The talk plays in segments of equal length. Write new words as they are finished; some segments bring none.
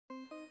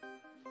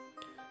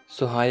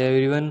सो hi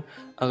everyone.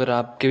 अगर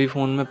आपके भी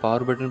फ़ोन में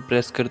पावर बटन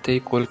प्रेस करते ही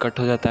कॉल कट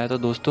हो जाता है तो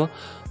दोस्तों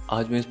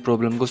आज मैं इस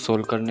प्रॉब्लम को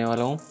सोल्व करने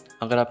वाला हूँ।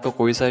 अगर आपका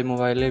कोई सा भी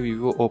मोबाइल है,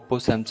 वीवो, ओप्पो,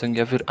 सैमसंग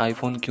या फिर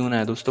आईफोन क्यों ना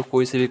है दोस्तों,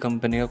 कोई से भी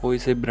कंपनी का, कोई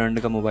से ब्रांड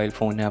का मोबाइल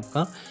फ़ोन है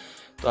आपका,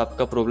 तो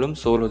आपका प्रॉब्लम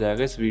सोल्व हो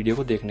जाएगा इस वीडियो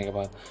को देखने के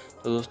बाद।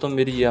 तो दोस्तों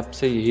मेरी ये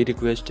आपसे यही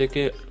रिक्वेस्ट है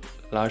कि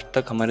लास्ट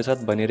तक हमारे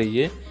साथ बने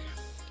रहिए।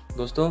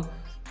 दोस्तों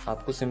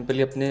आपको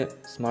सिंपली अपने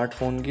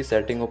स्मार्टफोन की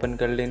सेटिंग ओपन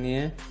कर लेनी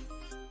है।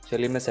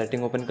 चलिए मैं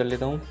सेटिंग ओपन कर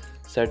लेता हूँ।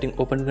 सेटिंग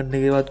ओपन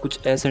करने के बाद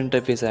कुछ ऐसा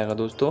इंटरफेस आएगा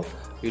दोस्तों,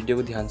 वीडियो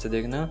को ध्यान से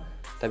देखना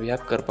तभी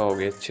आप कर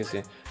पाओगे अच्छे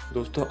से।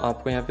 दोस्तों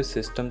आपको यहाँ पे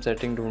सिस्टम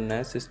सेटिंग ढूंढना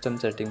है, सिस्टम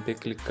सेटिंग पे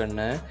क्लिक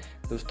करना है।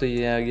 दोस्तों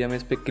ये आ गया, मैं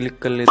इस पर क्लिक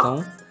कर लेता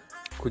हूँ।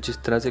 कुछ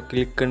इस तरह से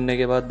क्लिक करने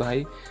के बाद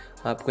भाई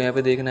आपको यहाँ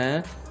पे देखना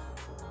है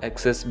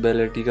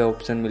एक्सेसिबिलिटी का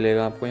ऑप्शन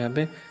मिलेगा आपको यहाँ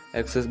पे।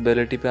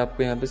 एक्सेसिबिलिटी पे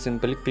आपको यहाँ पे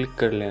सिंपली क्लिक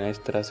कर लेना है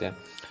इस तरह से।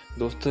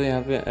 दोस्तों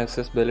यहाँ पे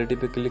एक्सेसिबिलिटी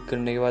पे क्लिक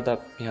करने के बाद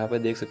आप यहाँ पे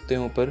देख सकते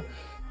हैं ऊपर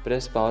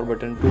press power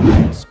button to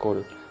and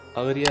call.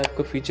 अगर ये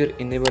आपका फीचर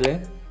इनेबल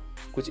है,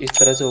 कुछ इस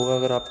तरह से होगा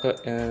अगर आपका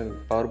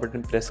पावर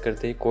बटन प्रेस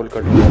करते ही कॉल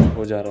कट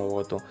हो जा रहा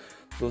होगा तो।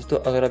 दोस्तों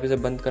अगर आप इसे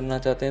बंद करना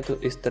चाहते हैं तो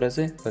इस तरह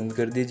से बंद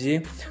कर दीजिए,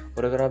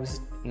 और अगर आप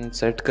इसे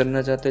सेट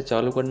करना चाहते हैं,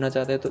 चालू करना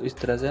चाहते हैं तो इस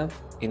तरह से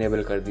आप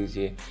इनेबल कर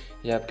दीजिए।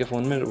 ये आपके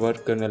फ़ोन में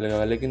वर्क करने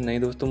लगेगा। लेकिन नहीं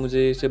दोस्तों,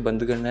 मुझे इसे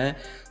बंद करना है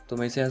तो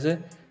मैं इसे यहाँ से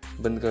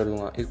बंद कर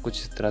दूँगा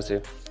कुछ इस तरह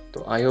से।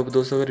 तो आई होप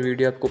दोस्तों अगर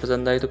वीडियो आपको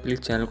पसंद आई तो प्लीज़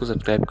चैनल को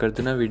सब्सक्राइब कर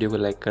देना, वीडियो को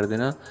लाइक कर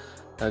देना,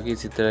 ताकि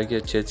इसी तरह की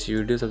अच्छी अच्छी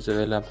वीडियो सबसे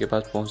पहले आपके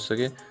पास पहुंच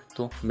सके।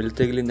 तो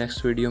मिलते के लिए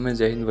नेक्स्ट वीडियो में।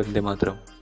 जय हिंद, वंदे मातरम।